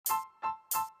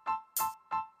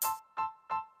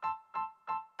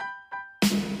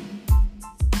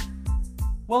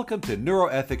Welcome to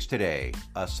Neuroethics Today,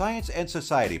 a science and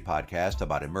society podcast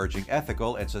about emerging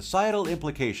ethical and societal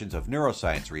implications of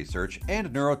neuroscience research and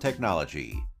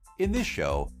neurotechnology. In this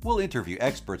show, we'll interview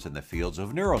experts in the fields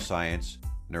of neuroscience,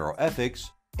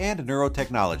 neuroethics, and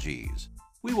neurotechnologies.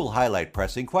 We will highlight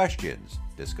pressing questions,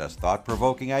 discuss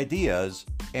thought-provoking ideas,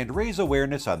 and raise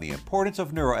awareness on the importance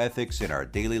of neuroethics in our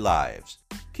daily lives.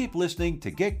 Keep listening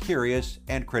to get curious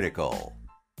and critical.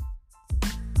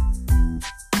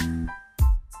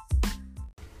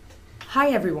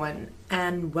 Hi everyone,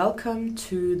 and welcome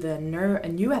to a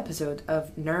new episode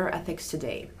of Neuroethics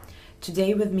Today.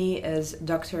 Today with me is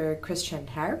Dr. Christian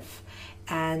Herff,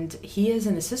 and he is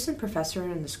an assistant professor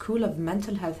in the School of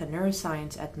Mental Health and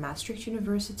Neuroscience at Maastricht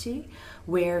University,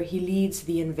 where he leads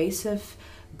the invasive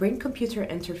brain-computer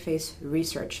interface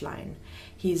research line.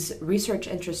 His research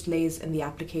interest lays in the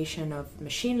application of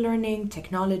machine learning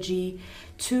technology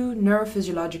to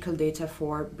neurophysiological data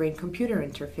for brain-computer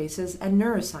interfaces and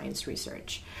neuroscience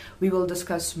research. We will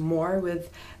discuss more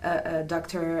with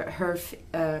Dr. Herff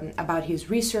about his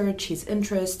research, his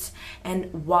interests,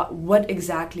 and what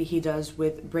exactly he does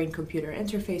with brain-computer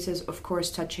interfaces, of course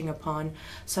touching upon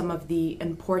some of the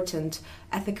important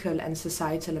ethical and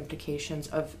societal implications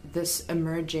of this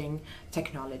emerging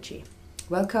technology.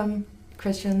 Welcome,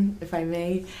 Christian, if I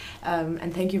may,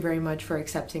 and thank you very much for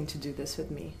accepting to do this with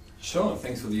me. Sure,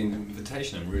 thanks for the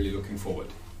invitation. I'm really looking forward.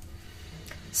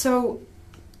 So,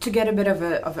 to get a bit of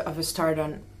a start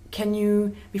on, can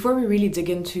you, before we really dig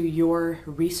into your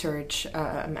research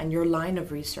and your line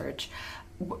of research,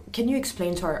 can you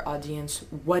explain to our audience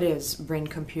what is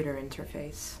brain-computer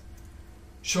interface?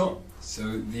 Sure.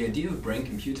 So the idea of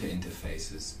brain-computer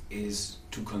interfaces is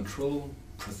to control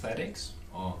prosthetics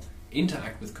or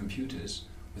interact with computers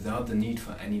without the need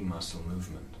for any muscle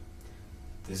movement.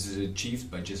 This is achieved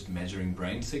by just measuring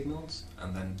brain signals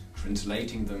and then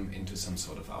translating them into some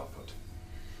sort of output.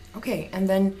 Okay, and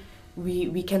then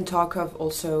we can talk of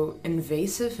also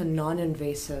invasive and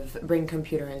non-invasive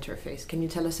brain-computer interface. Can you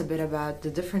tell us a bit about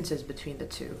the differences between the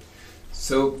two?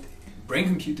 So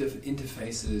brain-computer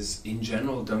interfaces in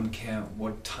general don't care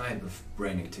what type of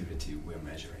brain activity we're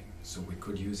measuring. So we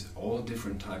could use all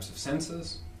different types of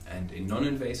sensors, and in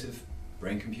non-invasive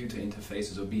brain-computer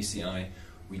interfaces or BCI,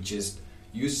 we just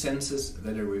use sensors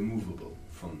that are removable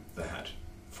from the head.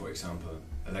 For example,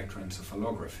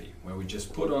 electroencephalography, where we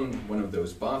just put on one of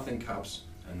those bathing cups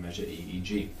and measure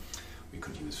EEG. We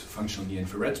could use functional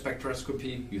near-infrared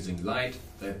spectroscopy using light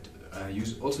that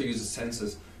also uses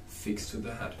sensors fixed to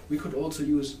the head. We could also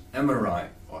use MRI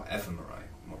or fMRI,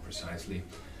 more precisely.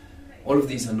 All of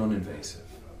these are non-invasive.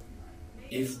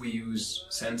 If we use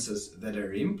sensors that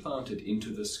are implanted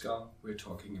into the skull, we're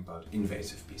talking about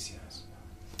invasive BCIs.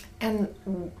 And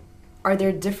are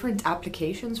there different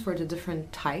applications for the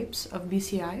different types of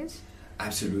BCIs?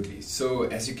 Absolutely. So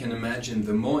as you can imagine,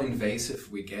 the more invasive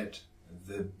we get,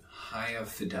 the higher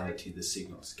fidelity the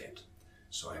signals get.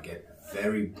 So I get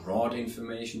very broad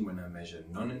information when I measure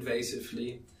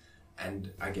non-invasively,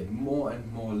 and I get more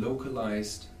and more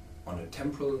localized on a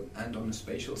temporal and on a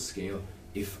spatial scale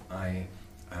if I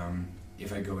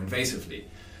go invasively.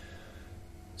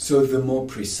 So the more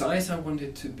precise I want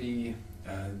it to be,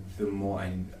 the more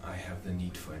I have the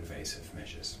need for invasive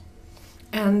measures.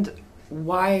 And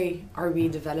why are we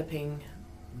developing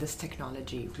this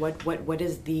technology? What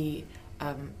is the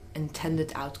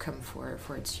intended outcome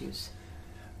for its use?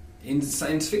 In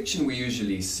science fiction, we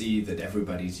usually see that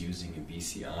everybody's using a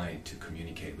BCI to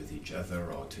communicate with each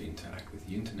other or to interact with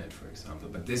the internet, for example.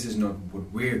 But this is not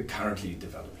what we're currently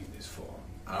developing this for.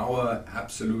 Our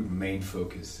absolute main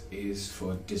focus is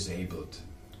for disabled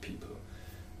people.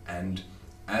 And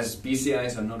as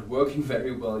BCIs are not working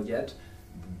very well yet,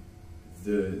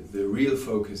 the real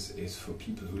focus is for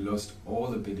people who lost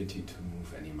all ability to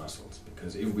move any muscles.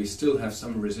 Because if we still have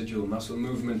some residual muscle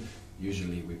movement,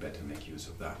 usually we better make use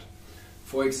of that.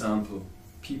 For example,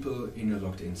 people in a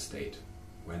locked-in state,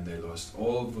 when they lost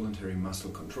all voluntary muscle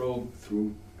control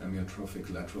through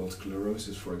amyotrophic lateral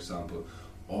sclerosis, for example,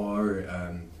 or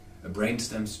a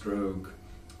brainstem stroke,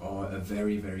 or a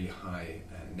very, very high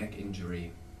neck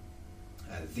injury.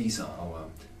 These are our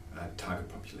target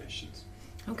populations.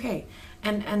 Okay,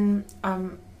 and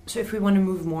so if we want to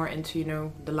move more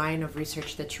into the line of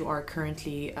research that you are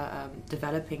currently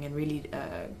developing and really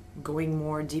going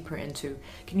more deeper into,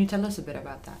 can you tell us a bit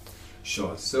about that?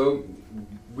 Sure. So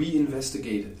we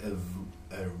investigate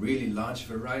a really large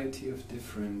variety of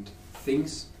different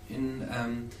things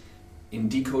in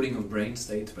decoding of brain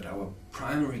states, but our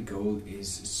primary goal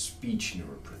is speech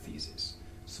neuroprothesis.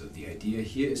 So the idea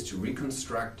here is to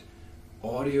reconstruct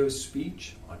audio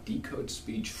speech or decode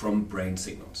speech from brain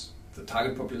signals. The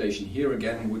target population here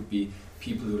again would be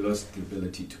people who lost the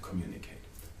ability to communicate.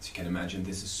 As you can imagine,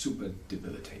 this is super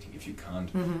debilitating if you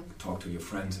can't talk to your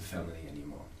friends or family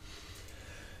anymore.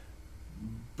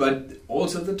 But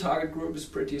also the target group is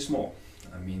pretty small.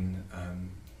 I mean,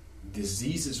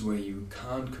 diseases where you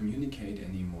can't communicate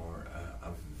anymore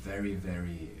are very,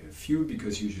 very few,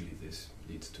 because usually this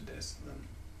leads to death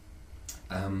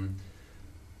then.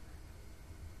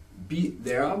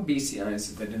 There are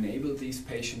BCIs that enable these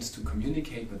patients to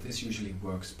communicate, but this usually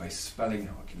works by spelling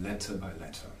out letter by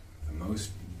letter. The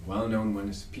most well-known one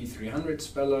is P300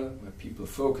 speller, where people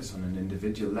focus on an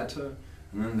individual letter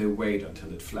and then they wait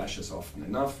until it flashes often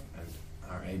enough and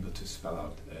are able to spell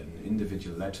out an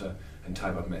individual letter and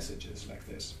type out messages like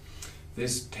this.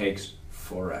 This takes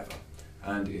forever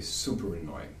and is super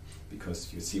annoying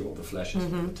because you see all the flashes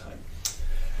all the time.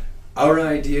 Our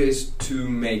idea is to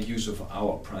make use of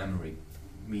our primary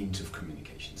means of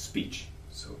communication, speech.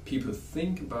 So people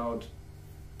think about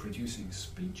producing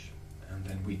speech, and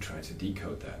then we try to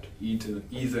decode that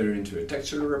either into a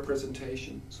textual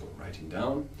representation, so writing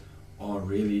down, or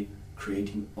really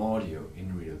creating audio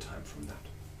in real time from that.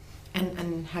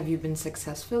 And have you been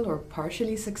successful or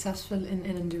partially successful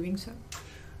in doing so?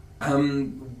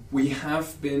 We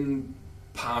have been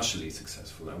partially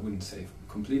successful. I wouldn't say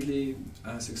completely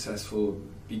successful,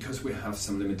 because we have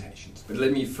some limitations. But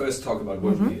let me first talk about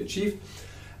what we achieved.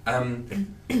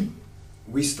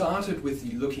 We started with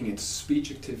looking at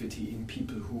speech activity in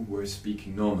people who were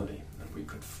speaking normally. And we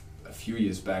could, a few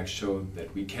years back, show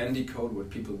that we can decode what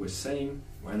people were saying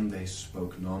when they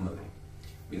spoke normally.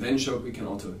 We then showed we can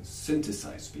also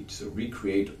synthesize speech, so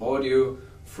recreate audio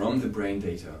from the brain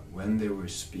data when they were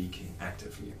speaking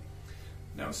actively.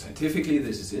 Now, scientifically,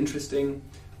 this is interesting.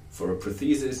 For a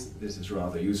prosthesis, this is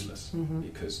rather useless,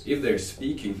 because if they're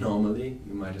speaking normally,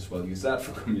 you might as well use that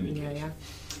for communication.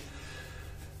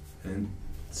 And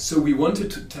so we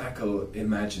wanted to tackle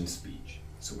imagined speech.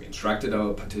 So we instructed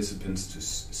our participants to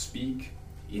speak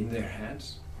in their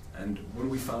heads, and when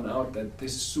we found out that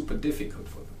this is super difficult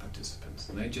for the participants,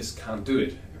 and they just can't do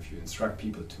it. If you instruct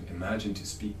people to imagine to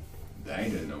speak,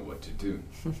 they don't know what to do.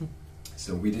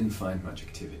 So we didn't find much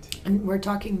activity. And we're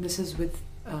talking, this is with,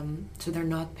 so they're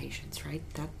not patients, right?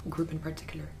 That group in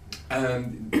particular.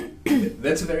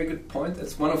 That's a very good point.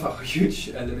 That's one of our huge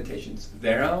limitations.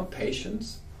 There are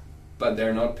patients, but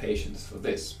they're not patients for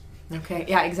this. Okay,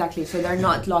 yeah, exactly. So they're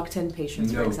not locked-in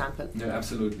patients, for example. No,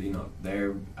 absolutely not.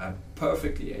 They're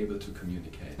perfectly able to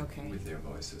communicate with their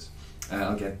voices.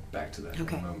 I'll get back to that in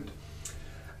a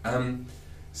moment.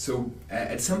 So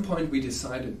at some point we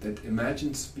decided that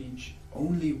imagined speech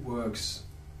only works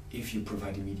if you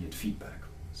provide immediate feedback.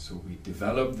 So we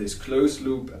developed this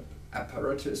closed-loop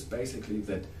apparatus, basically,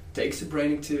 that takes the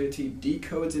brain activity,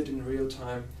 decodes it in real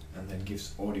time, and then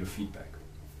gives audio feedback.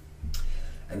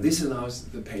 And this allows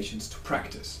the patients to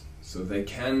practice. So they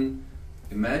can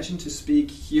imagine to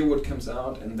speak, hear what comes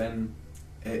out, and then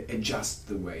adjust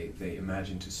the way they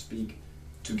imagine to speak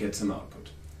to get some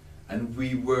output. And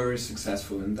we were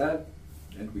successful in that,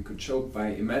 and we could show by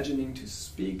imagining to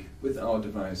speak with our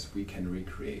device, we can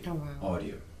recreate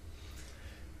audio.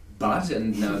 But,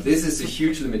 and now this is a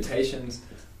huge limitation,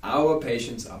 our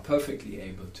patients are perfectly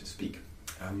able to speak.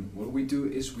 What we do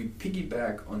is we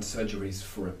piggyback on surgeries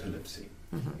for epilepsy.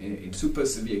 In super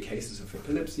severe cases of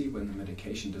epilepsy, when the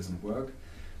medication doesn't work,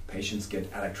 patients get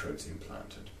electrodes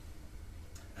implanted.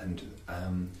 And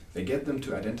they get them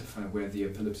to identify where the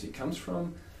epilepsy comes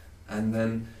from, and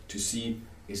then to see,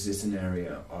 is this an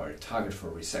area or a target for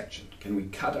resection? Can we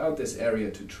cut out this area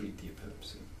to treat the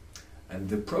epilepsy? And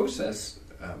the process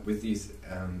with these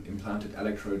implanted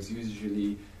electrodes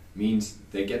usually means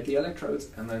they get the electrodes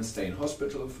and then stay in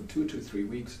hospital for 2 to 3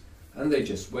 weeks, and they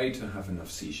just wait to have enough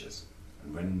seizures.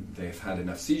 And when they've had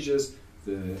enough seizures,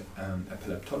 the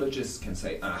epileptologist can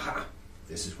say, aha,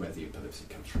 this is where the epilepsy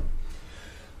comes from.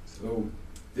 So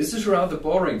this is rather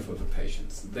boring for the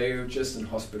patients. They're just in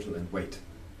hospital and wait.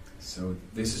 So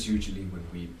this is usually when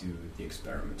we do the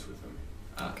experiments with them.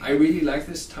 I really like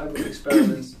this type of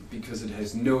experiments because it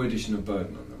has no additional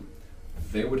burden on them.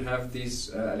 They would have these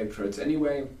electrodes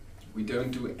anyway. We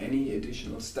don't do any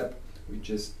additional step. We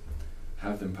just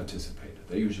have them participate.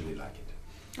 They usually like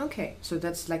it. Okay, so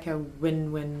that's like a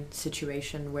win-win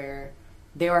situation where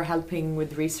they are helping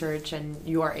with research and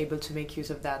you are able to make use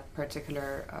of that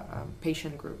particular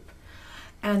patient group.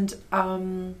 And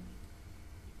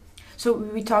so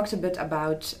we talked a bit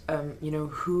about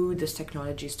who this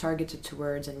technology is targeted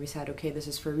towards, and we said, okay, this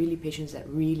is for really patients that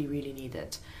really, really need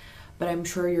it. But I'm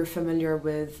sure you're familiar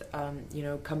with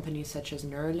companies such as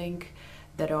Neuralink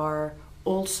that are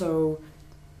also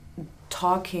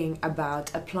talking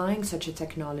about applying such a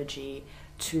technology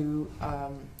to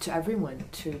everyone,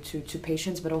 to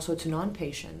patients, but also to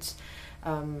non-patients.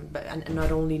 And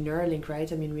not only Neuralink,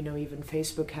 right? I mean, we know even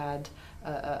Facebook had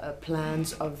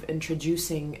plans of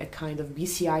introducing a kind of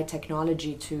BCI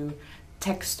technology to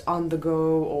text on the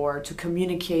go or to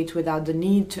communicate without the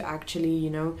need to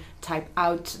actually, type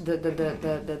out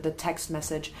the text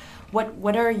message.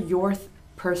 What are your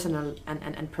personal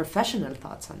and professional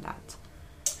thoughts on that?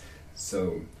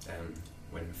 So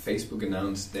when Facebook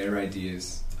announced their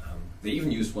ideas, they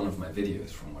even used one of my videos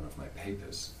from one of my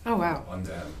papers. Oh wow! On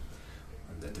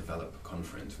the Developer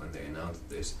conference when they announced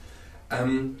this,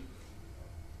 and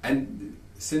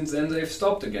since then they've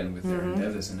stopped again with their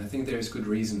endeavors, and I think there is good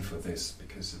reason for this,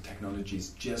 because the technology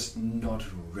is just not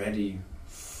ready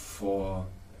for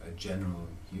a general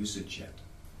usage yet.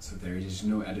 So there is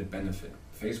no added benefit.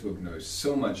 Facebook knows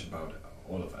so much about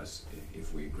all of us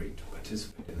if we agree to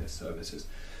participate in their services,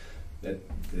 that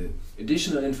the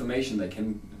additional information they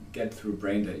can get through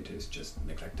brain data is just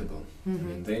neglectable. I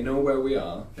mean, they know where we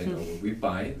are, they know what we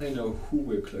buy, they know who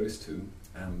we're close to.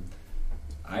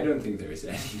 I don't think there is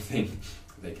anything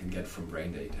they can get from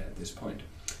brain data at this point.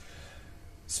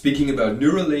 Speaking about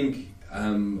Neuralink,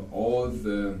 all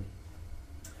the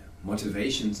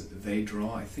motivations they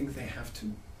draw, I think they have to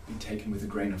be taken with a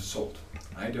grain of salt.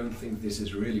 I don't think this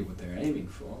is really what they're aiming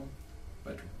for,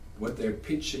 but what they're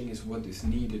pitching is what is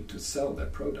needed to sell their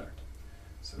product.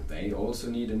 So they also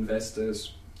need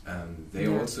investors, they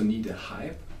also need a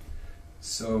hype.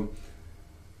 So,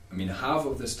 I mean, half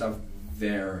of the stuff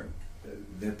they're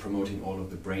promoting all of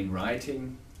the brain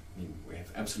writing. I mean, we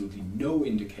have absolutely no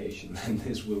indication that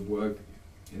this will work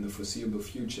in the foreseeable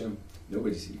future.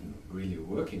 Nobody's even really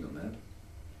working on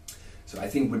that. So I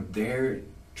think what they're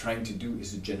trying to do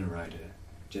is to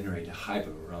generate a hype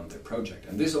around their project.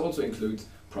 And this also includes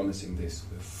promising this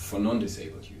for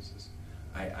non-disabled users.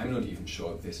 I'm not even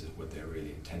sure if this is what they're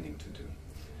really intending to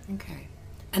do. Okay.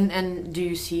 And do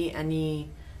you see any,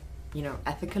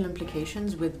 ethical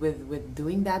implications with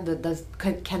doing that?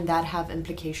 Can that have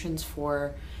implications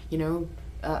for,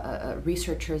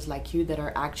 researchers like you that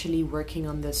are actually working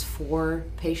on this for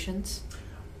patients?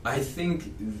 I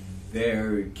think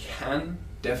there can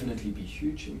definitely be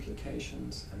huge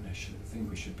implications, and I think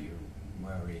we should be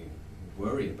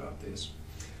worried about this.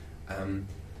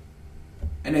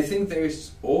 And I think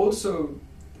there's also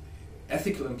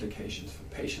ethical implications for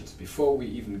patients before we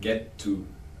even get to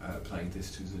applying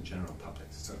this to the general public.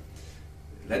 So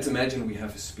let's imagine we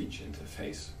have a speech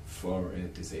interface for a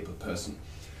disabled person.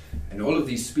 And all of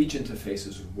these speech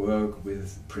interfaces work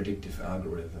with predictive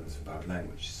algorithms about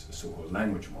language, so-called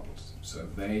language models. So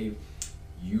they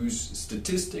use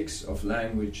statistics of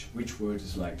language, which word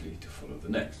is likely to follow the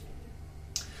next.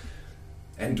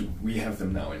 And we have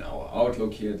them now in our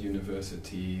Outlook here at the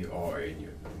university, or in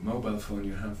your mobile phone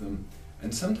you have them.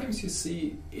 And sometimes you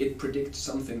see it predicts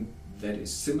something that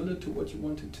is similar to what you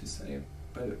wanted to say,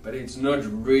 but it's not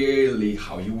really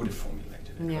how you would have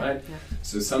formulated it, right? Yeah.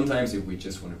 So sometimes if we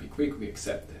just want to be quick, we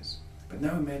accept this. But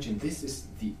now imagine this is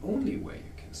the only way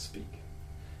you can speak.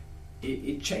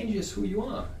 It changes who you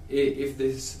are. If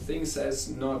this thing says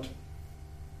not,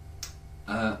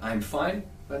 I'm fine,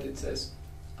 but it says,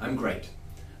 I'm great.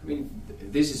 I mean,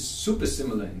 this is super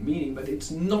similar in meaning, but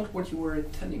it's not what you were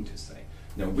intending to say.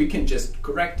 Now, we can just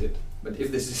correct it, but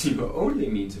if this is your only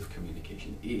means of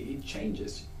communication, it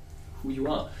changes who you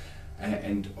are.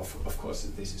 And of course,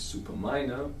 this is super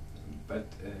minor, but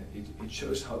it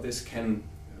shows how this can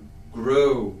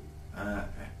grow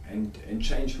and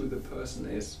change who the person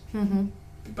is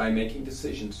by making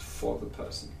decisions for the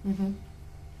person.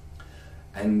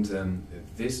 And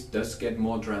this does get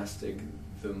more drastic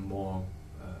the more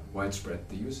widespread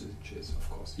the usage is, of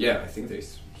course. Yeah, I think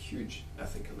there's huge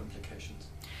ethical implications.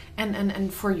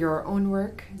 And for your own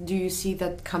work, do you see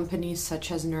that companies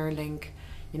such as Neuralink,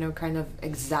 kind of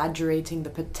exaggerating the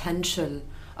potential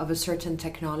of a certain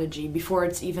technology before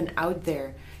it's even out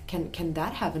there? Can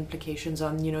that have implications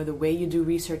on, the way you do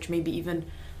research, maybe even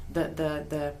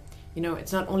the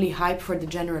it's not only hype for the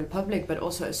general public, but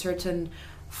also a certain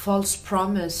false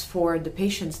promise for the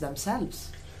patients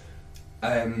themselves?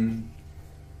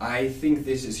 I think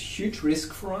this is huge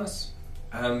risk for us.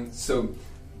 So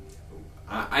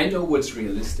I know what's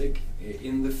realistic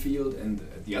in the field, and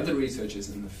the other researchers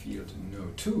in the field know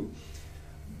too.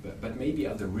 But maybe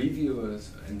other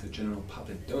reviewers and the general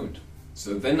public don't.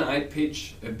 So then I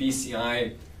pitch a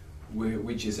BCI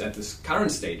which is at this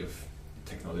current state of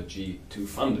technology to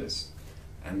funders.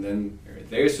 And then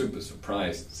they're super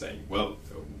surprised, saying, well,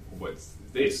 what's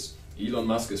this? Elon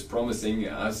Musk is promising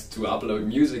us to upload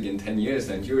music in 10 years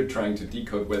and you're trying to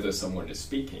decode whether someone is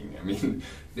speaking. I mean,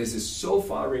 this is so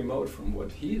far remote from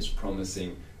what he is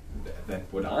promising that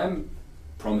what I'm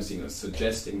promising or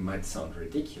suggesting might sound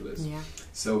ridiculous. Yeah.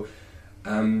 So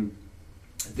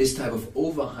this type of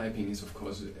overhyping is of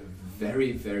course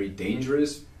very, very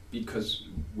dangerous because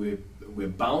we're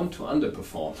bound to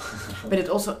underperform. But it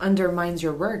also undermines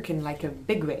your work in like a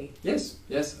big way. Yes,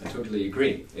 I totally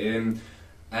agree. And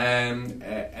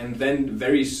then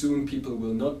very soon people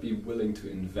will not be willing to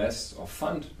invest or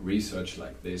fund research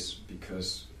like this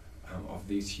because of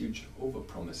these huge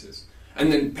overpromises.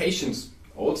 And then patients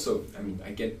also, I mean,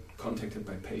 I get contacted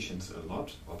by patients a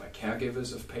lot, or by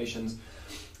caregivers of patients,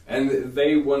 and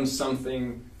they want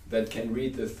something that can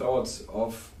read the thoughts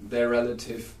of their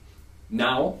relative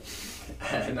now.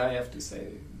 And I have to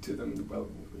say to them, well,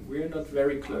 we're not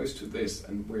very close to this,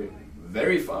 and we're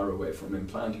very far away from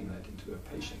implanting that into a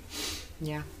patient.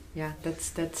 Yeah,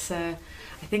 that's. I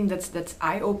think that's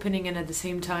eye-opening, and at the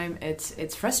same time,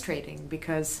 it's frustrating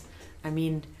because, I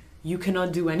mean, you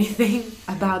cannot do anything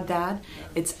about that. Yeah.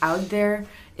 It's out there.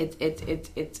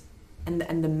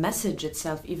 And the message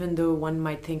itself, even though one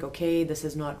might think, okay, this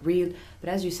is not real,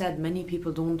 but as you said, many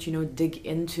people don't, dig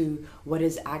into what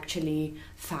is actually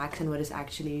fact and what is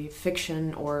actually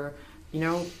fiction, or,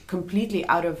 completely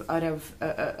out of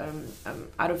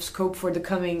scope for the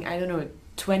coming,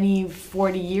 20,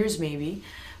 40 years maybe.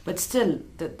 But still,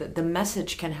 the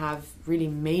message can have really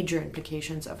major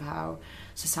implications of how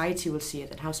society will see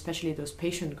it and how especially those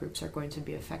patient groups are going to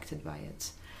be affected by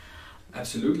it.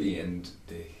 Absolutely, and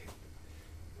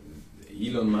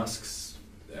Elon Musk's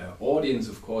audience,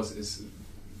 of course, is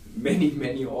many,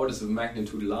 many orders of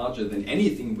magnitude larger than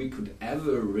anything we could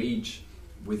ever reach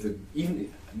with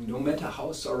even no matter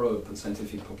how thorough a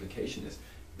scientific publication is.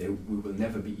 We will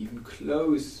never be even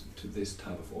close to this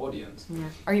type of audience. Yeah.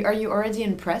 Are you already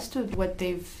impressed with what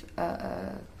they've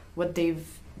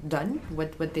done,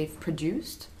 what they've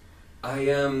produced? I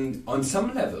am, on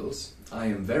some levels, I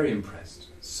am very impressed.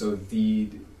 So the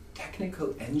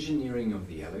technical engineering of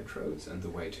the electrodes and the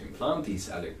way to implant these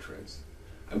electrodes,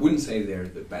 I wouldn't say they're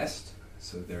the best.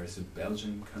 So there is a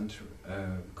Belgian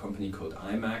company called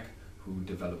IMAC who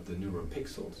developed the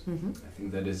NeuroPixels. Mm-hmm. I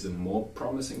think that is a more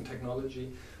promising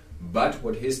technology. But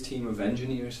what his team of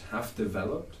engineers have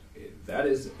developed, that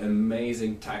is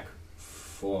amazing tech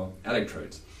for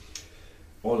electrodes.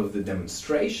 All of the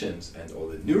demonstrations and all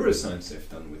the neuroscience they've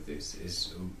done with this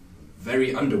is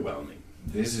very underwhelming.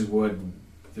 This is what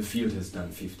the field has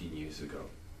done 15 years ago.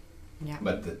 Yeah.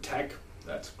 But the tech,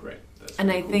 that's great. That's and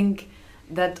really I cool. think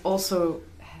that also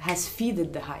has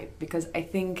feeded the hype, because I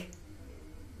think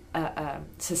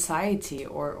society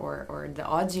or the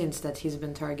audience that he's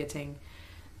been targeting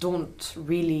don't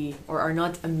really, or are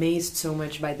not amazed so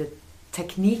much by the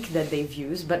technique that they've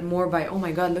used, but more by, oh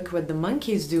my god, look what the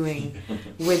monkey is doing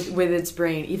with its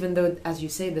brain, even though, as you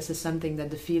say, this is something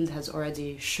that the field has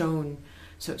already shown.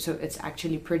 So it's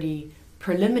actually pretty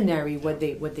preliminary what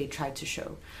they tried to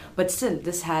show. But still,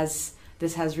 this has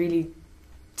really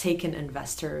taken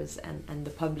investors and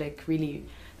the public really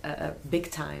big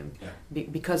time,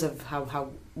 because of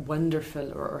how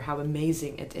wonderful or how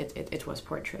amazing it was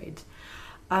portrayed.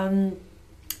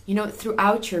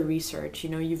 Throughout your research,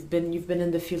 you've been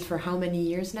in the field for how many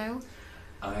years now?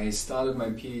 I started my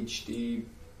PhD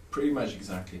pretty much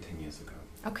exactly 10 years ago.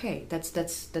 Okay, that's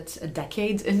a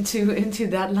decade into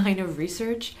that line of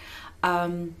research.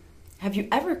 Have you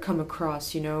ever come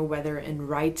across, whether in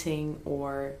writing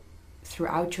or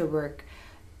throughout your work,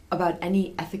 about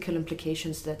any ethical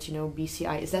implications that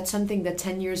BCI? Is that something that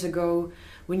 10 years ago,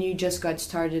 when you just got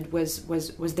started, was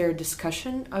there a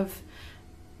discussion of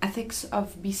ethics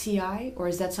of BCI, or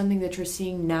is that something that you're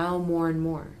seeing now more and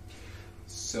more?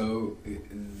 So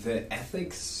the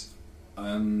ethics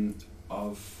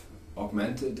of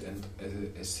augmented and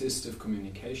assistive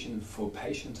communication for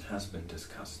patients has been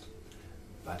discussed,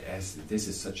 but as this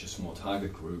is such a small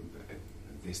target group,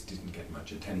 this didn't get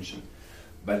much attention.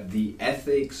 But the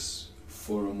ethics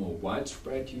for a more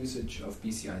widespread usage of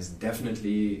BCIs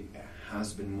definitely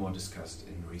has been more discussed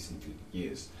in recent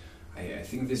years. I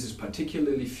think this is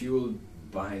particularly fueled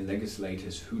by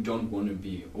legislators who don't want to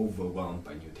be overwhelmed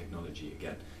by new technology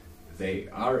again. They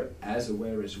are as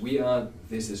aware as we are,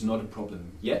 this is not a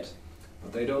problem yet,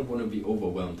 but they don't want to be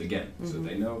overwhelmed again. Mm-hmm. So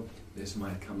they know this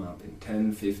might come up in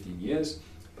 10, 15 years,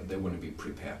 but they want to be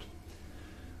prepared.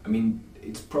 I mean,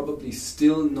 it's probably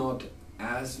still not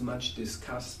as much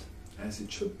discussed as it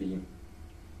should be,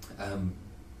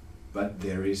 but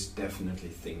there is definitely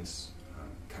things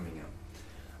coming up.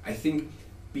 I think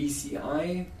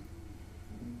BCI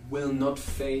will not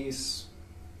face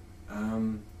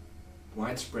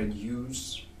widespread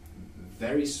use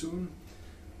very soon,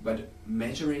 but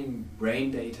measuring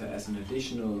brain data as an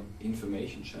additional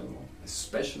information channel,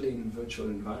 especially in virtual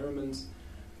environments,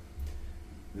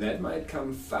 that might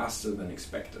come faster than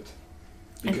expected.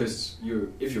 Because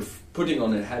if you're putting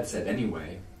on a headset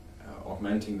anyway,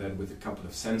 augmenting that with a couple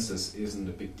of sensors isn't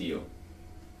a big deal.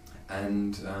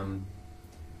 And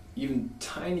even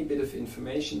tiny bit of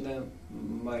information there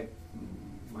might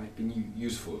be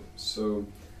useful. So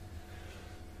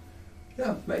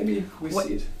yeah, maybe we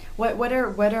see it. What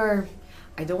are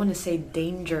I don't want to say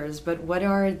dangers, but what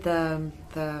are the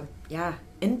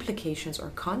implications or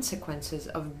consequences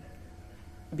of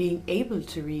being able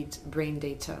to read brain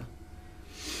data?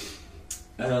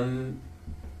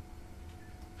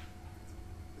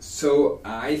 So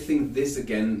I think this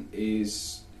again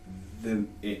is,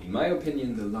 in my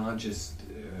opinion, the largest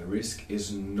risk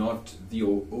is not the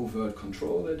overt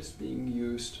control that is being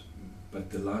used, but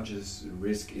the largest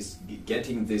risk is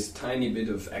getting this tiny bit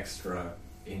of extra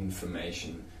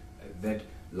information that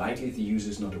likely the user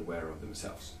is not aware of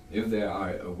themselves. If they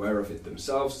are aware of it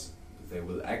themselves, they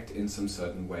will act in some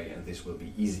certain way, and this will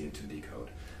be easier to decode.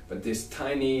 But this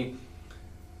tiny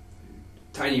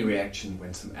reaction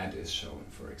when some ad is shown,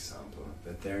 for example,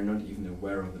 that they're not even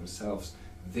aware of themselves,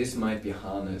 this might be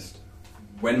harnessed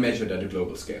when measured at a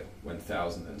global scale, when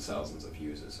thousands and thousands of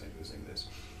users are using this.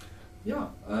 Yeah,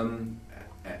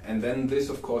 and then this,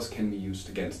 of course, can be used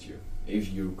against you.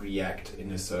 If you react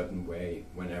in a certain way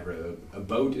whenever a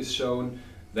boat is shown,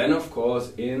 then, of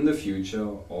course, in the future,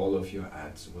 all of your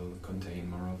ads will contain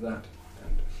more of that.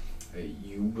 And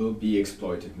you will be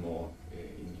exploited more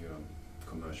in your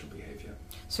commercial behavior.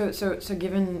 So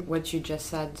given what you just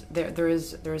said, there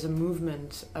is a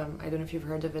movement, I don't know if you've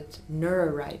heard of it,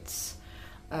 neurorights.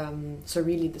 So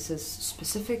really this is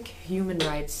specific human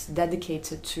rights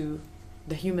dedicated to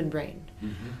the human brain.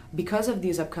 Mm-hmm. Because of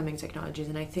these upcoming technologies,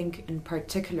 and I think in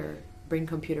particular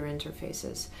brain-computer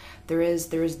interfaces, there is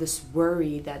this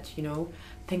worry that,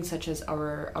 things such as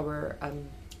our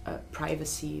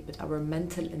privacy, but our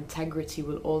mental integrity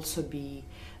will also be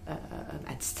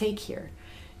at stake here.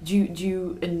 Do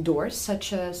you endorse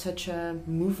such a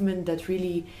movement that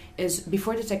really is,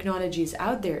 before the technology is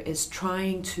out there, is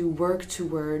trying to work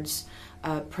towards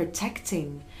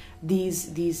protecting these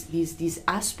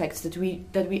aspects that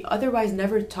we otherwise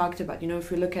never talked about?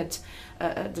 If we look at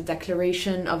the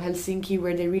Declaration of Helsinki,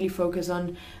 where they really focus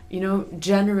on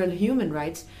general human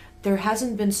rights, there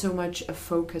hasn't been so much a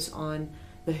focus on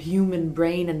the human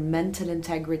brain and mental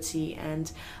integrity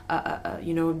and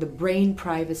the brain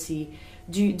privacy.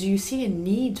 Do you see a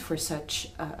need for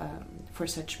such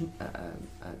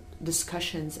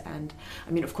discussions? And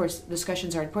I mean, of course,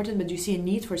 discussions are important, but do you see a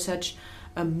need for such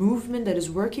a movement that is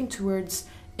working towards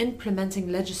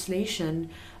implementing legislation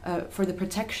for the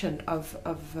protection of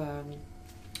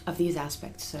these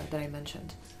aspects that I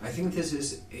mentioned? I think this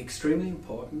is extremely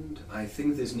important. I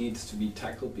think this needs to be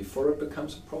tackled before it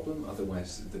becomes a problem.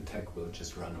 Otherwise, the tech will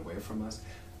just run away from us.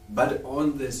 But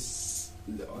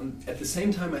at the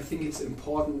same time, I think it's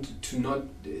important to not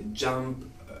jump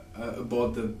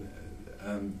aboard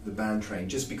the band train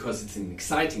just because it's an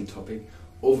exciting topic,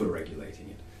 over-regulating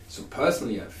it. So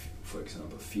personally, I, for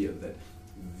example, feel that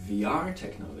VR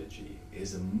technology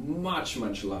is a much,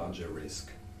 much larger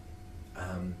risk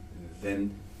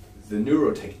than the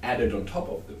neurotech added on top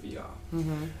of the VR.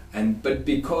 Mm-hmm. But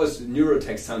because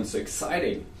neurotech sounds so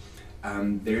exciting,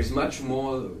 there's much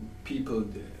more people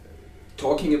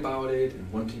talking about it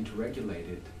and wanting to regulate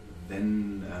it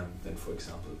than for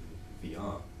example,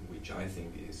 VR, which I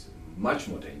think is much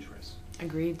more dangerous.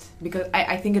 Agreed. Because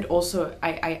I think it also,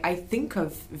 I think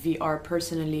of VR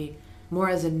personally more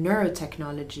as a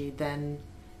neurotechnology than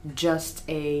just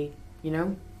a,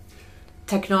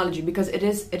 technology, because it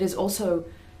is also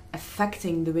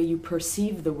affecting the way you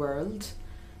perceive the world.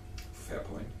 Fair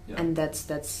point. Yeah. And that's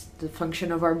the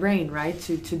function of our brain, right?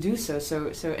 To do so.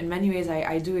 So in many ways,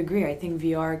 I do agree. I think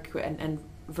VR and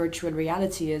virtual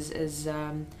reality is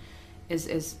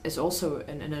also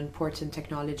an important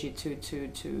technology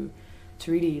to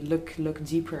really look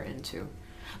deeper into.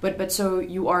 But so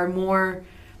you are more,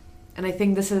 and I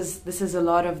think this is a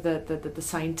lot of the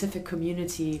scientific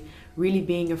community really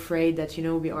being afraid that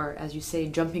we are, as you say,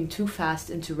 jumping too fast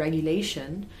into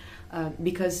regulation.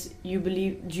 Because do you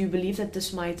believe that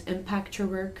this might impact your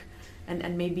work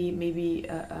and maybe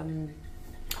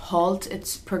halt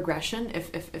its progression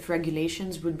if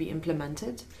regulations would be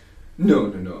implemented? No.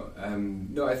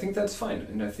 No, I think that's fine,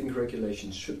 and I think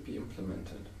regulations should be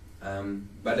implemented.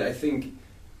 But I think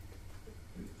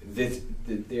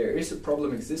there is a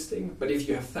problem existing, but if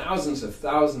you have thousands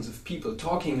of people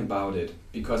talking about it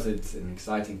because it's an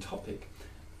exciting topic,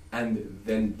 and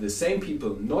then the same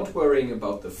people not worrying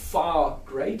about the far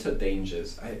greater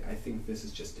dangers, I think this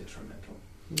is just detrimental.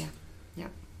 Yeah.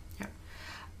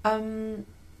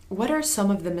 What are some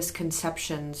of the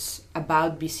misconceptions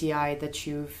about BCI that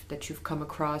you've come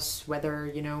across,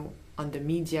 whether on the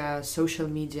media, social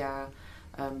media,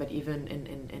 but even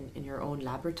in your own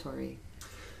laboratory?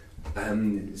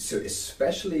 So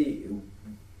especially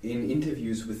in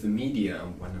interviews with the media,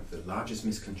 one of the largest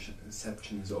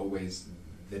misconceptions is always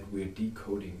that we're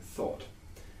decoding thought.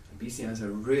 And BCIs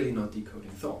are really not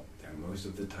decoding thought. They're most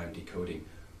of the time decoding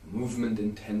movement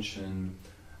intention,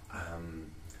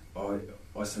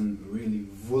 or some really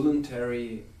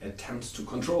voluntary attempts to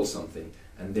control something.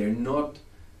 And they're not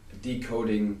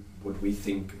decoding what we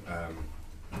think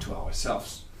to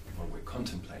ourselves, what we're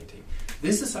contemplating.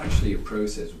 This is actually a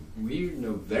process we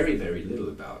know very, very little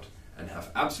about and have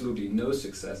absolutely no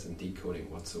success in decoding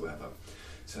whatsoever.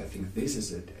 So I think this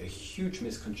is a huge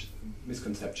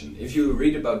misconception. If you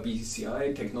read about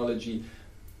BCI technology,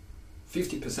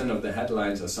 50% of the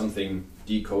headlines are something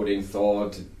decoding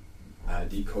thought,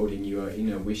 decoding your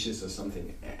inner wishes or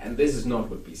something, and this is not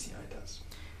what BCI does.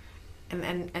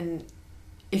 And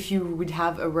if you would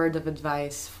have a word of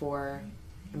advice for,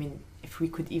 if we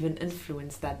could even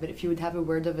influence that, but if you would have a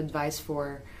word of advice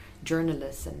for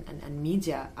journalists and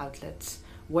media outlets,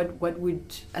 what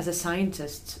would, as a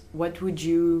scientist, what would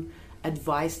you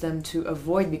advise them to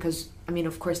avoid? Because,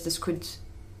 of course, this could,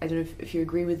 I don't know if you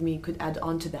agree with me, could add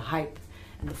on to the hype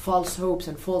and the false hopes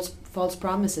and false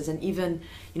promises and even,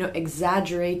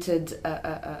 exaggerated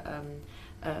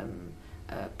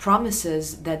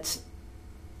promises that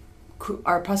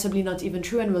are possibly not even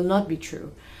true and will not be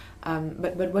true.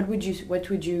 But what would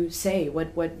you say?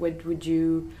 What would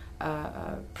you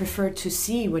prefer to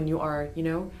see when you are,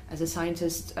 as a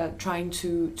scientist, trying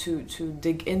to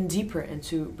dig in deeper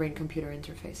into brain-computer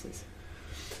interfaces?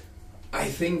 I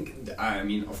think,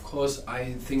 of course,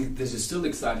 I think this is still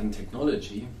exciting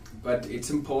technology, but it's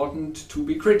important to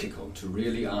be critical, to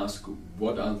really ask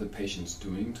what are the patients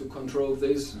doing to control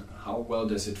this, how well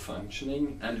does it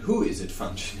functioning, and who is it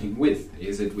functioning with?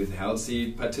 Is it with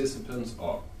healthy participants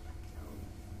or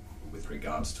with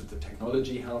regards to the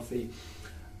technology healthy?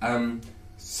 And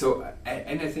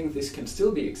I think this can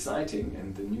still be exciting,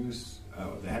 and the news,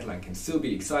 the headline can still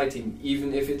be exciting,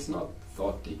 even if it's not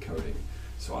thought decoding.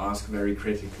 So ask very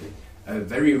critically.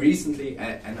 Very recently,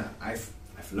 and I've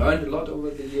learned a lot over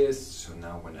the years, so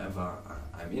now whenever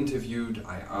I'm interviewed,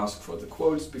 I ask for the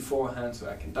quotes beforehand so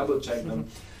I can double check them.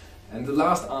 And the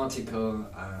last article,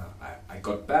 I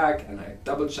got back and I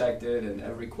double checked it, and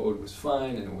every quote was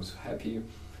fine and I was happy.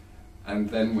 And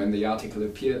then when the article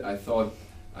appeared,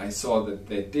 I saw that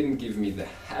they didn't give me the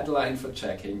headline for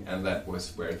checking, and that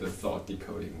was where the thought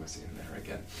decoding was in there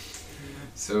again.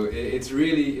 So it's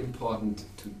really important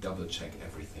to double check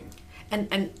everything.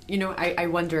 And I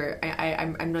wonder,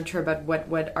 I'm not sure about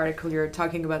what article you're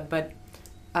talking about, but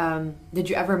did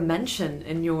you ever mention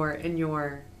in your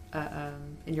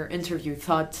interview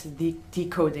thought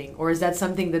decoding, or is that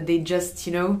something that they just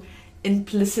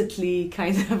implicitly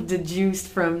kind of deduced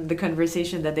from the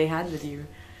conversation that they had with you?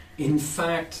 In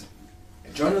fact,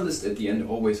 journalists at the end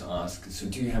always ask, so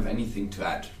do you have anything to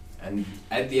add? And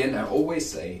at the end I always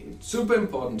say, it's super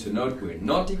important to note we're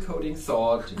not decoding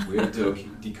thought, we're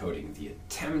decoding the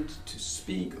attempt to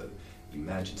speak or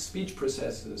imagine speech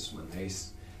processes when they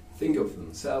think of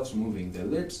themselves moving their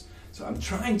lips. So I'm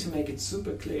trying to make it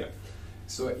super clear.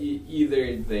 So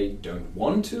either they don't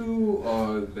want to,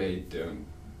 or they don't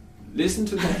listen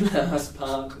to that last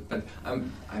part, but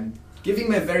I'm giving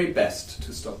my very best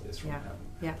to stop this from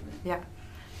happening. Yeah.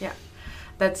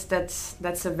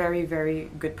 That's a very,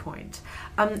 very good point.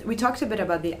 We talked a bit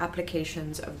about the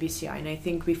applications of BCI, and I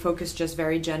think we focused just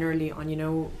very generally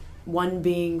on, one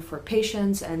being for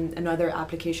patients and another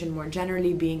application more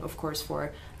generally being, of course,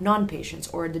 for non-patients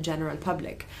or the general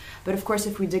public. But of course,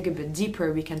 if we dig a bit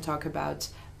deeper, we can talk about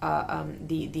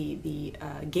the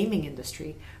gaming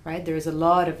industry, right? There is a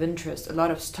lot of interest, a lot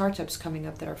of startups coming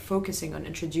up that are focusing on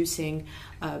introducing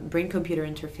brain-computer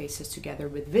interfaces together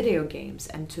with video games,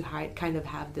 and to kind of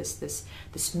have this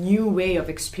new way of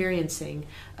experiencing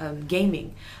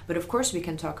gaming. But of course, we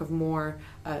can talk of more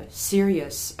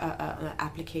serious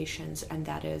applications, and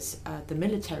that is the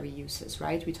military uses,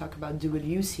 right? We talk about dual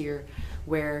use here,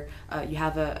 where you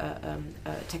have a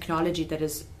technology that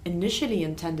is initially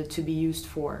intended to be used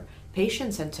for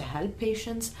patients and to help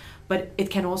patients, but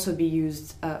it can also be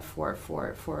used for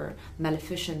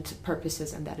maleficent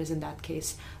purposes, and that is in that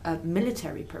case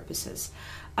military purposes.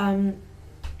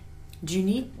 do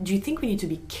you think we need to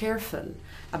be careful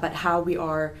about how we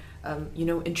are,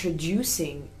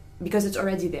 introducing, because it's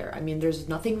already there. I mean, there's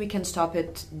nothing we can stop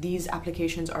it. These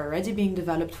applications are already being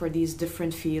developed for these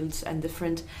different fields and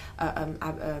different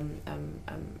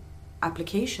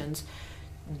applications.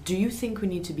 Do you think we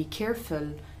need to be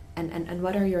careful, and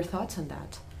what are your thoughts on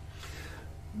that?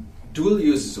 Dual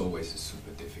use is always a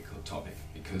super difficult topic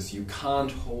because you can't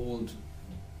hold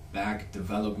back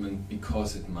development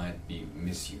because it might be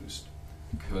misused.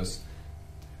 Because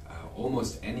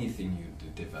almost anything you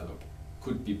develop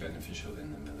could be beneficial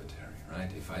in the military,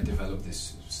 right? If I develop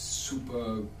this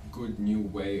super good new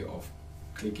way of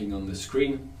clicking on the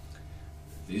screen,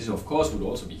 this of course would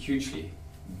also be hugely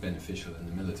beneficial in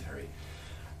the military.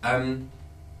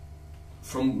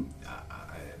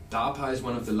 DARPA is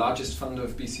one of the largest funder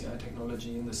of BCI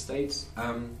technology in the States.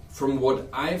 From what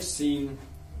I've seen,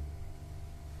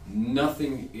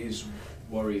 nothing is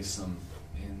worrisome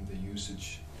in the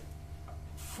usage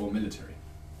for military.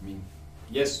 I mean,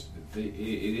 yes,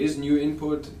 it is new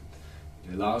input.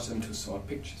 It allows them to sort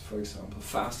pictures, for example,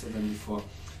 faster than before.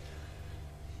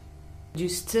 Do you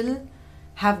still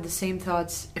have the same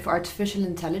thoughts if artificial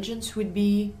intelligence would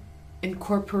be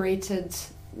incorporated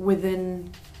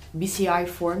within BCI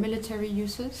for military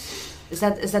uses? Would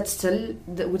that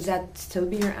still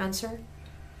be your answer?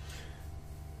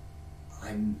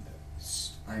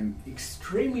 I'm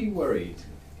extremely worried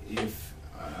if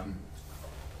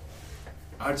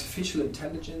artificial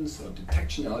intelligence or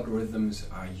detection algorithms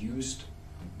are used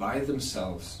by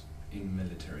themselves in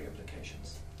military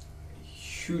applications.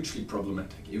 Hugely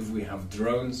problematic. If we have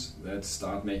drones that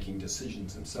start making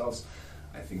decisions themselves,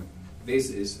 I think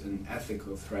this is an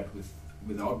ethical threat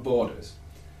without borders.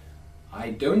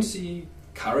 I don't see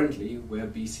currently where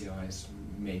BCIs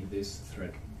make this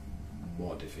threat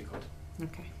more difficult.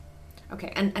 Okay.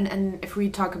 And if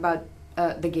we talk about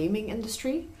the gaming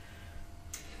industry?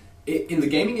 In the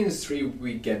gaming industry,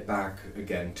 we get back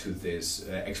again to this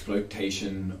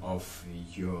exploitation of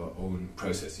your own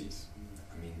processes.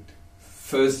 I mean,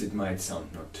 first it might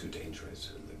sound not too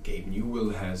dangerous. Gabe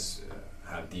Newell has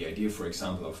had the idea, for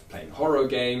example, of playing horror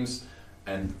games,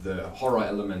 and the horror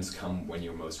elements come when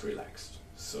you're most relaxed.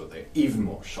 So they're even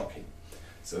more shocking.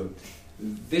 So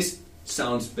this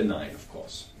sounds benign, of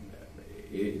course.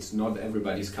 It's not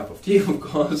everybody's cup of tea, of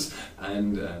course,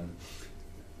 and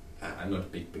I'm not a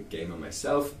big gamer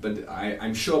myself, but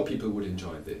I'm sure people would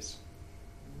enjoy this.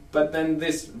 But then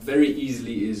this very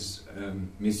easily is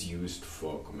misused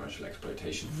for commercial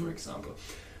exploitation, for example.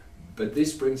 But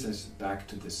this brings us back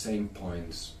to the same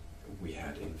points we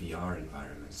had in VR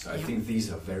environments. So I think these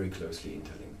are very closely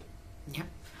interlinked. Yeah.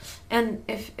 And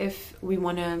if we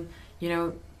want to,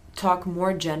 talk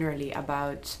more generally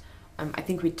about, I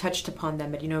think we touched upon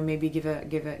them, but maybe give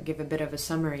a bit of a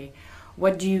summary.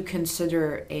 What do you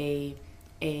consider a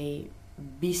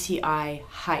BCI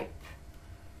hype?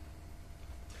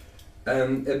 A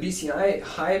BCI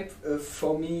hype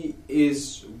for me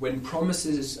is when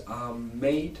promises are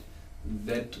made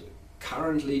that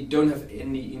currently don't have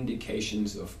any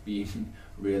indications of being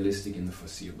realistic in the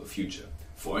foreseeable future.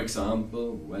 For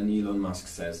example, when Elon Musk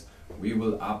says, we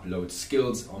will upload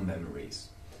skills or memories.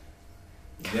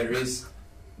 There is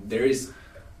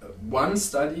one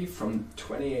study from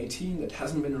 2018 that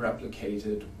hasn't been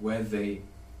replicated where they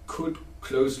could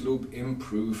closed loop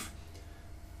improve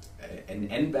an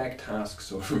NBAC task,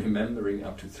 so remembering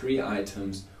up to 3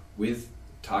 items with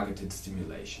targeted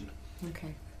stimulation.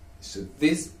 Okay. So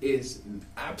this is the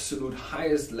absolute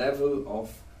highest level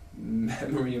of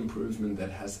memory improvement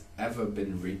that has ever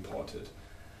been reported.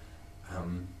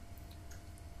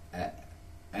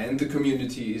 And the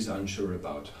community is unsure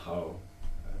about how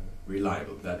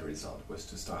reliable that result was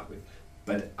to start with.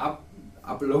 But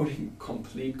uploading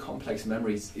complete complex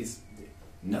memories is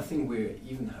nothing we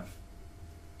even have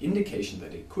indication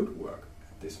that it could work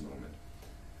at this moment.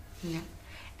 Yeah.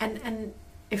 And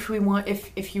if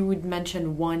you would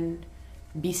mention one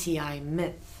BCI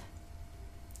myth,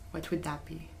 what would that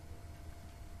be?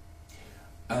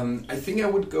 I think I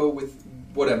would go with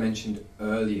what I mentioned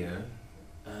earlier,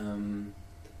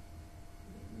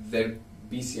 that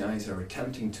BCIs are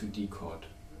attempting to decode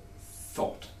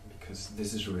thought, because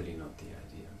this is really not the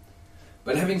idea.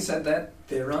 But having said that,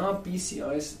 there are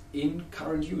BCIs in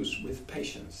current use with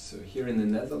patients. So here in the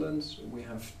Netherlands, we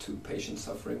have 2 patients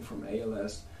suffering from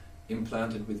ALS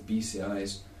implanted with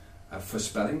BCIs for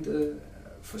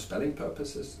spelling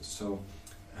purposes. So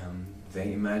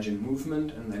they imagine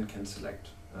movement and then can select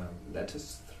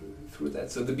letters through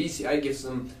that. So the BCI gives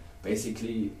them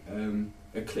basically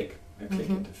a click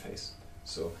interface.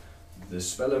 So the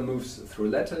speller moves through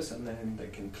letters and then they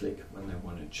can click when they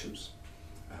want to choose.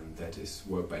 that is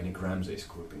work by Nick Ramsey's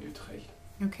group in Utrecht.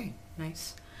 Okay,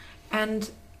 nice. And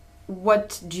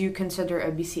what do you consider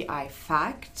a BCI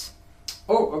fact?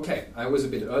 Oh, okay. I was a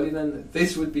bit early then.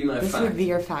 This would be my fact. This would be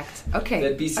your fact. Okay.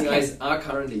 That BCIs are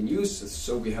currently in use.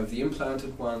 So we have the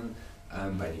implanted one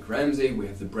by Nick Ramsey. We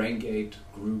have the BrainGate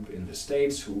group in the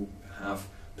States who have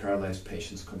paralyzed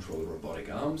patients control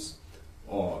robotic arms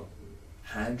or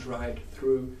handwrite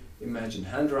through Imagine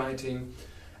Handwriting.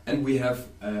 And we have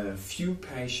a few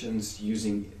patients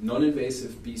using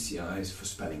non-invasive BCIs for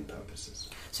spelling purposes.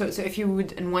 So if you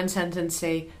would, in one sentence,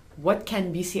 say, what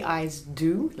can BCIs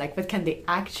do? Like, what can they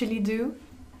actually do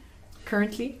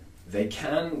currently? They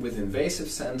can, with invasive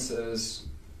sensors,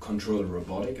 control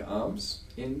robotic arms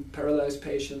in paralyzed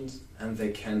patients, and they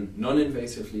can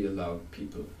non-invasively allow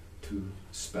people to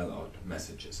spell out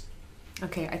messages.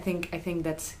 Okay, I think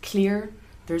that's clear.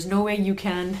 There's no way you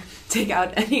can take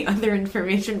out any other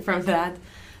information from that.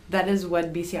 That is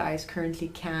what BCIs currently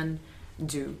can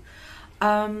do.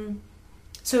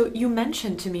 So you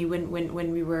mentioned to me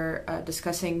when we were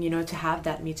discussing, to have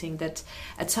that meeting, that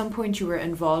at some point you were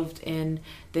involved in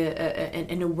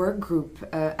in a work group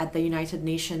at the United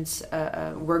Nations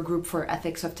work group for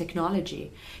ethics of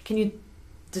technology. Can you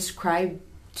describe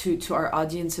to our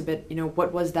audience a bit,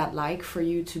 what was that like for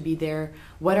you to be there?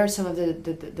 What are some of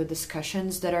the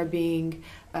discussions that are being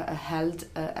held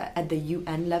at the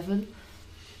UN level?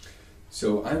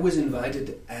 So I was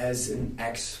invited as an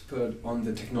expert on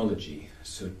the technology,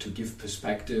 so to give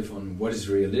perspective on what is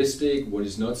realistic, what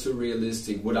is not so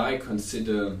realistic, what I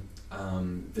consider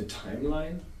the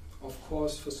timeline, of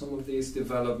course, for some of these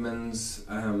developments.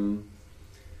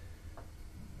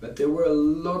 But there were a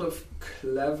lot of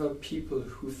clever people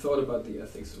who thought about the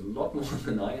ethics a lot more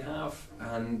than I have,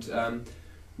 and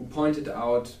who pointed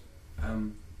out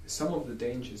some of the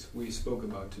dangers we spoke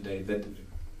about today that,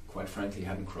 quite frankly,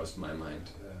 hadn't crossed my mind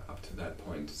up to that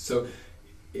point. So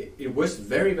it was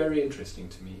very, very interesting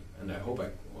to me, and I hope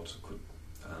I also could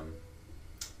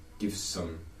give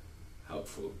some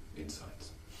helpful insights.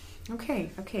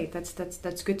 Okay,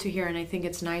 that's good to hear, and I think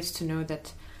it's nice to know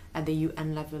that at the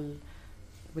UN level,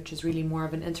 which is really more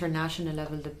of an international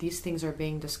level, that these things are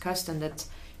being discussed, and that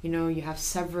you have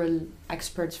several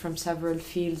experts from several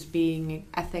fields, being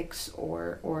ethics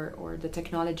or the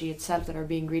technology itself, that are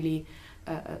being really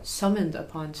summoned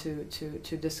upon to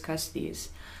discuss these.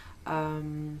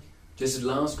 Just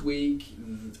last week,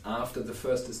 after the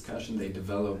first discussion, they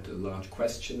developed a large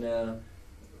questionnaire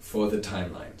for the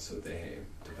timeline. So they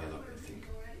developed, I think,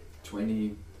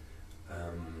 20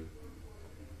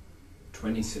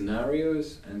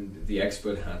 scenarios, and the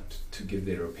expert had to give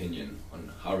their opinion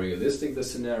on how realistic the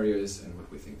scenario is and what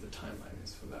we think the timeline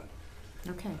is for that.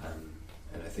 Okay.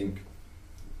 And I think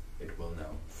it will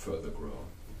now further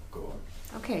go on.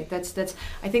 Okay, that's.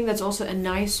 I think that's also a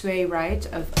nice way, right,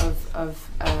 of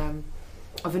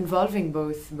involving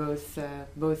both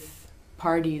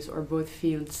parties or both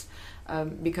fields,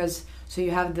 because so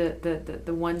you have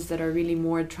the ones that are really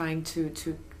more trying to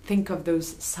think of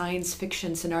those science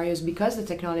fiction scenarios because the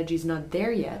technology is not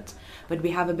there yet, but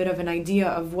we have a bit of an idea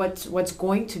of what's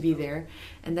going to be there,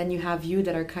 and then you have you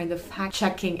that are kind of fact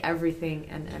checking everything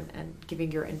and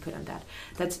giving your input on that.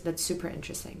 That's super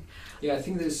interesting. Yeah, I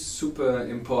think this is super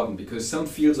important because some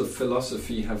fields of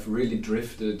philosophy have really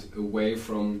drifted away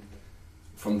from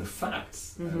the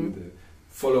facts and the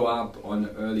follow up on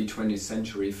early 20th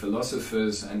century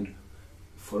philosophers and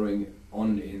following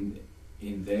on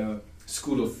in their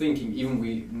school of thinking,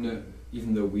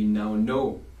 even though we now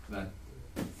know that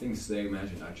things they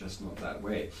imagine are just not that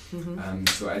way.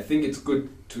 So I think it's good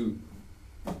to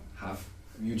have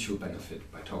mutual benefit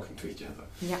by talking to each other.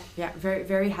 Yeah, very,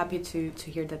 very happy to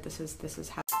hear that this is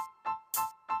happening.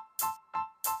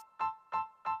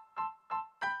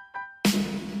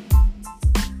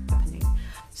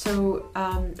 So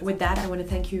with that, I want to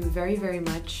thank you very, very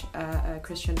much,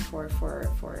 Christian, for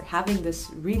having this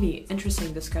really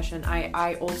interesting discussion.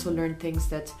 I also learned things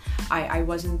that I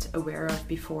wasn't aware of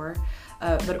before,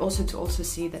 but also to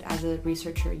see that as a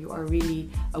researcher, you are really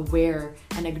aware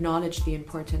and acknowledge the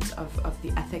importance of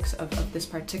the ethics of this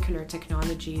particular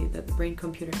technology, the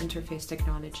brain-computer interface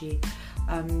technology.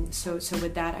 So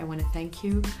with that, I want to thank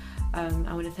you.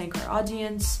 I want to thank our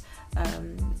audience,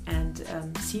 and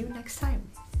see you next time.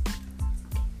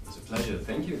 Pleasure.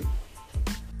 Thank you.